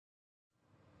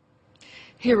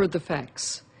Here are the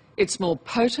facts. It's more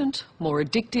potent, more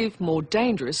addictive, more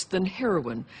dangerous than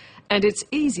heroin, and it's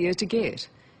easier to get.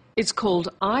 It's called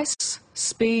ice,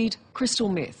 speed, crystal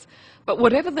meth. But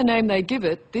whatever the name they give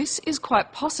it, this is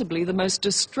quite possibly the most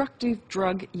destructive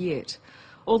drug yet.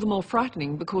 All the more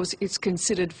frightening because it's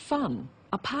considered fun,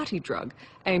 a party drug,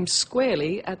 aimed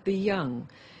squarely at the young.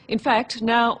 In fact,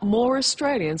 now more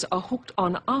Australians are hooked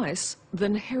on ice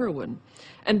than heroin.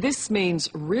 And this means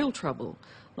real trouble.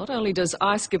 Not only does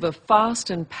ice give a fast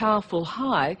and powerful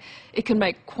high, it can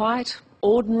make quite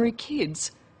ordinary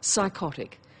kids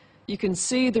psychotic. You can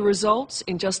see the results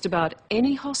in just about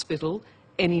any hospital,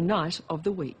 any night of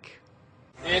the week.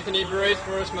 Anthony, breathe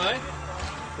for us, mate.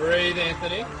 Breathe,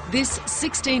 Anthony. This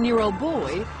 16-year-old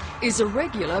boy is a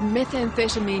regular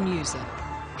methamphetamine user.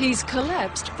 He's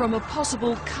collapsed from a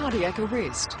possible cardiac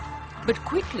arrest. But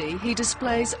quickly he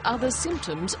displays other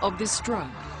symptoms of this drug: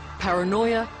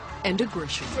 paranoia and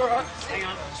aggression. It's all right. Hang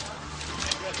on.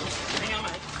 Hang on,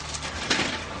 mate.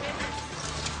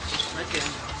 Right down.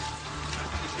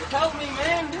 Help me,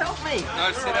 man. Help me.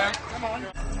 No, sit down. Come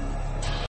on.